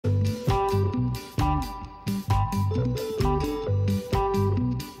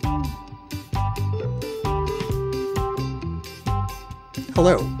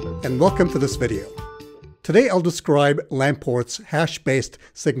Hello, and welcome to this video. Today I'll describe Lamport's hash-based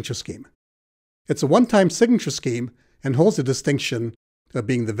signature scheme. It's a one-time signature scheme and holds the distinction of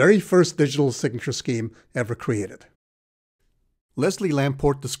being the very first digital signature scheme ever created. Leslie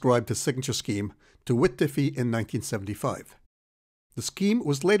Lamport described his signature scheme to Whit Diffie in 1975. The scheme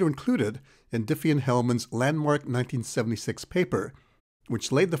was later included in Diffie and Hellman's landmark 1976 paper,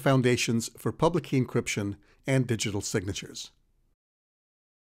 which laid the foundations for public key encryption and digital signatures.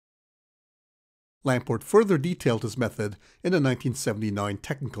 Lamport further detailed his method in a 1979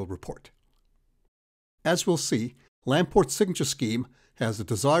 technical report. As we'll see, Lamport's signature scheme has the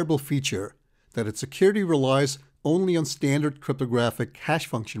desirable feature that its security relies only on standard cryptographic hash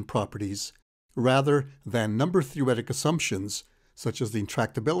function properties rather than number-theoretic assumptions such as the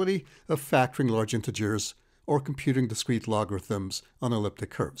intractability of factoring large integers or computing discrete logarithms on elliptic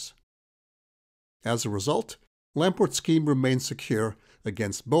curves. As a result, Lamport's scheme remains secure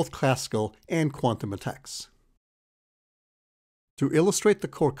against both classical and quantum attacks. To illustrate the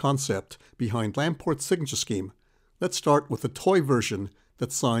core concept behind Lamport's signature scheme, let's start with the toy version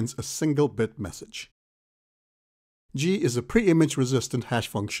that signs a single-bit message. G is a pre-image resistant hash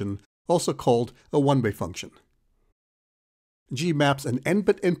function, also called a one-way function. G maps an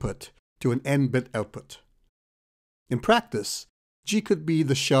n-bit input to an n-bit output. In practice, G could be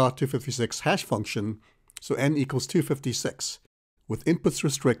the SHA-256 hash function, so n equals 256, with inputs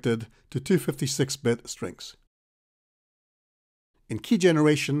restricted to 256-bit strings. In key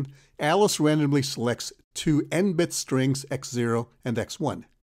generation, Alice randomly selects two n-bit strings x0 and x1,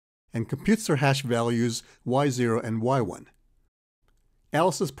 and computes their hash values y0 and y1.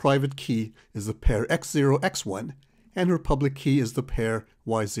 Alice's private key is the pair x0, x1, and her public key is the pair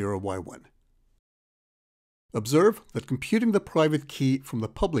y0, y1. Observe that computing the private key from the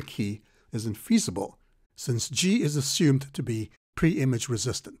public key is infeasible, since G is assumed to be pre-image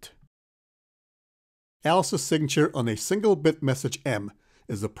resistant. Alice's signature on a single-bit message M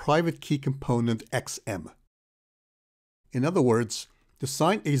is the private key component XM. In other words, to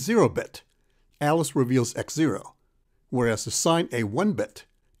sign a 0-bit, Alice reveals x0, whereas to sign a 1-bit,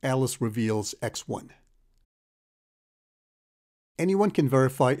 Alice reveals x1. Anyone can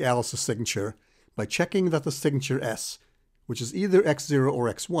verify Alice's signature by checking that the signature S, which is either x0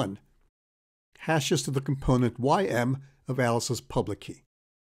 or x1, hashes to the component ym of Alice's public key.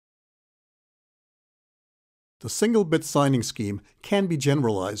 The single-bit signing scheme can be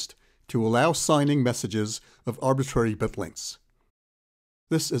generalized to allow signing messages of arbitrary bit lengths.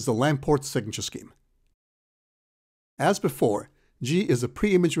 This is the Lamport signature scheme. As before, G is a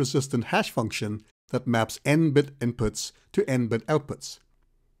pre-image resistant hash function that maps n-bit inputs to n-bit outputs.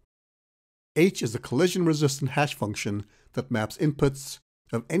 H is a collision-resistant hash function that maps inputs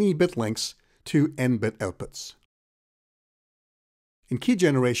of any bit lengths to n-bit outputs. In key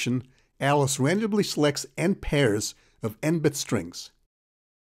generation, Alice randomly selects n pairs of n-bit strings.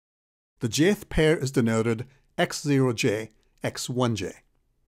 The jth pair is denoted x0j, x1j.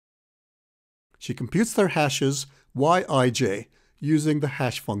 She computes their hashes yij using the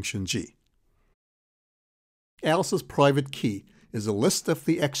hash function g. Alice's private key is a list of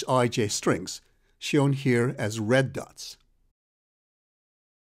the xij strings, shown here as red dots.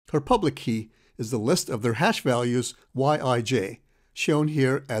 Her public key is the list of their hash values yij, shown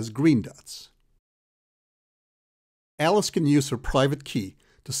here as green dots. Alice can use her private key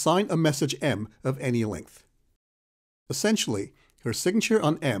to sign a message M of any length. Essentially, her signature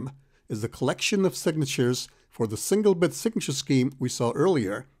on M is the collection of signatures for the single-bit signature scheme we saw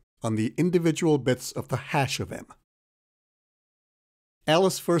earlier on the individual bits of the hash of M.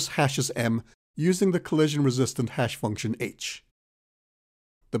 Alice first hashes M using the collision-resistant hash function h.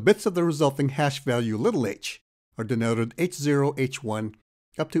 The bits of the resulting hash value h are denoted h0, h1,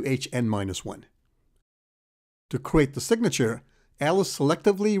 up to hn-1. To create the signature, Alice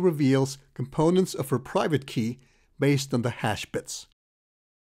selectively reveals components of her private key based on the hash bits.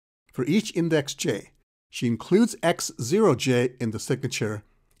 For each index j, she includes x0j in the signature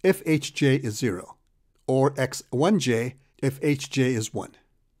if hj is 0, or x1j if hj is 1.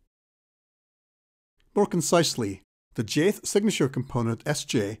 More concisely, the jth signature component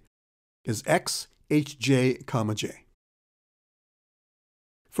sj is x hj, j.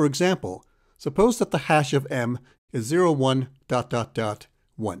 For example, suppose that the hash of M is 01,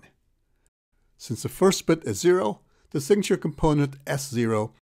 1. Since the first bit is 0, the signature component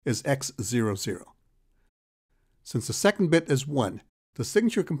S0 is x00. Since the second bit is 1, the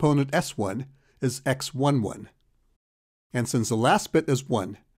signature component S1 is x11. And since the last bit is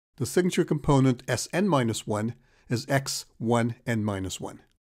 1, the signature component Sn-1 is x1n-1.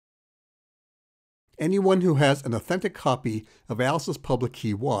 anyone who has an authentic copy of Alice's public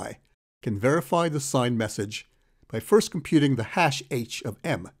key Y can verify the signed message by first computing the hash H of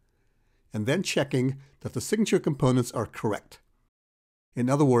M, and then checking that the signature components are correct. In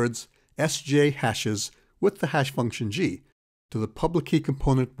other words, SJ hashes with the hash function G to the public key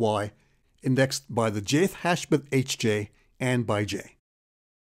component Y indexed by the jth hash bit HJ and by J.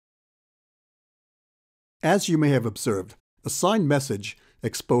 As you may have observed, a signed message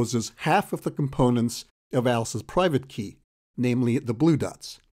exposes half of the components of Alice's private key, namely the blue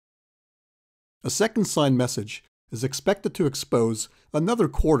dots. A second signed message is expected to expose another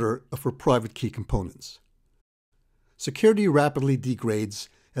quarter of her private key components. Security rapidly degrades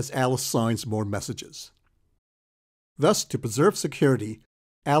as Alice signs more messages. Thus, to preserve security,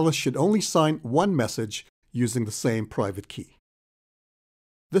 Alice should only sign one message using the same private key.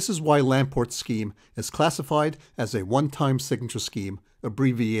 This is why Lamport's scheme is classified as a one-time signature scheme,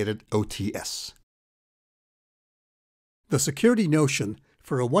 abbreviated OTS. The security notion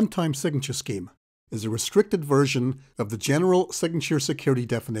for a one-time signature scheme is a restricted version of the general signature security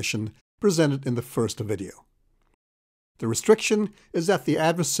definition presented in the first video. The restriction is that the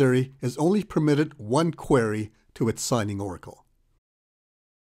adversary is only permitted one query to its signing oracle.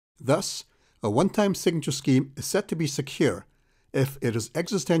 Thus, a one-time signature scheme is said to be secure if it is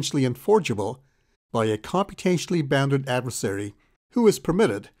existentially enforgeable by a computationally bounded adversary who is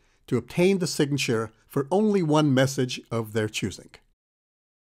permitted to obtain the signature for only one message of their choosing.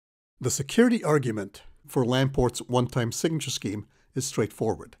 The security argument for Lamport's one-time signature scheme is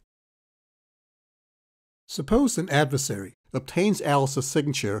straightforward. Suppose an adversary obtains Alice's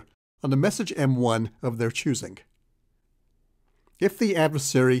signature on a message M1 of their choosing. If the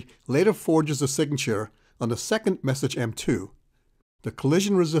adversary later forges a signature on a second message M2, the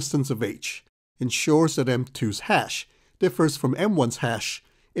collision resistance of H ensures that M2's hash differs from M1's hash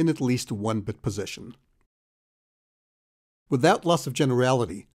in at least one bit position. Without loss of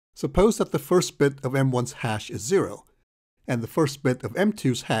generality, suppose that the first bit of M1's hash is 0, and the first bit of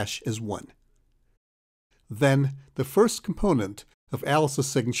M2's hash is 1. Then, the first component of Alice's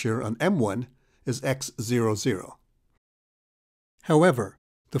signature on M1 is X00. However,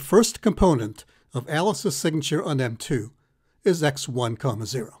 the first component of Alice's signature on M2 is X1,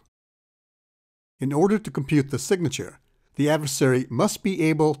 0. In order to compute the signature, the adversary must be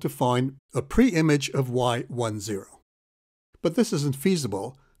able to find a pre-image of Y10. But this isn't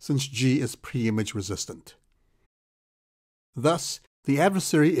feasible since G is pre-image resistant. Thus, the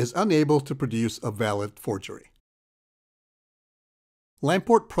adversary is unable to produce a valid forgery.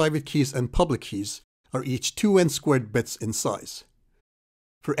 Lamport private keys and public keys are each 2n² bits in size.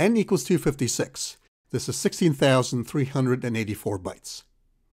 For n equals 256, this is 16,384 bytes.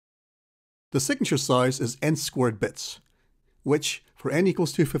 The signature size is n² bits, which, for n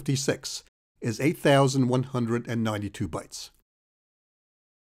equals 256, is 8,192 bytes.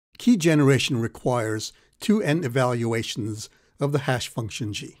 Key generation requires 2n evaluations of the hash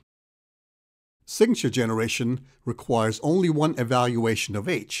function G. Signature generation requires only one evaluation of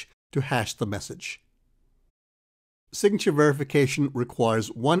H to hash the message. Signature verification requires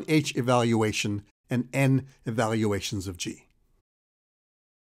one H evaluation and n evaluations of G.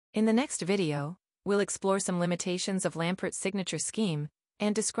 In the next video, we'll explore some limitations of Lamport's signature scheme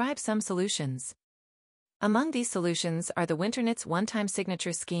and describe some solutions. Among these solutions are the Winternitz one-time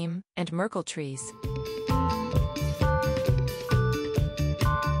signature scheme and Merkle trees.